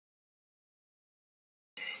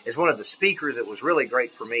as one of the speakers, it was really great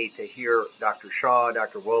for me to hear Dr. Shaw,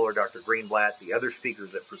 Dr. Wohler, Dr. Greenblatt, the other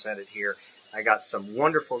speakers that presented here. I got some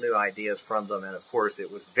wonderful new ideas from them, and of course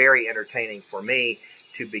it was very entertaining for me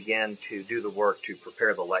to begin to do the work to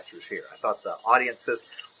prepare the lectures here. I thought the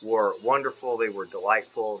audiences were wonderful. They were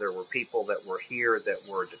delightful. There were people that were here that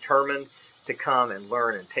were determined to come and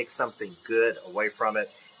learn and take something good away from it.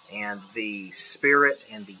 And the spirit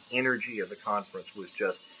and the energy of the conference was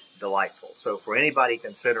just delightful. So for anybody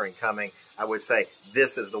considering coming, I would say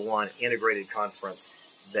this is the one integrated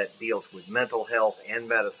conference that deals with mental health and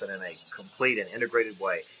medicine in a complete and integrated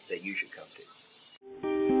way that you should come to.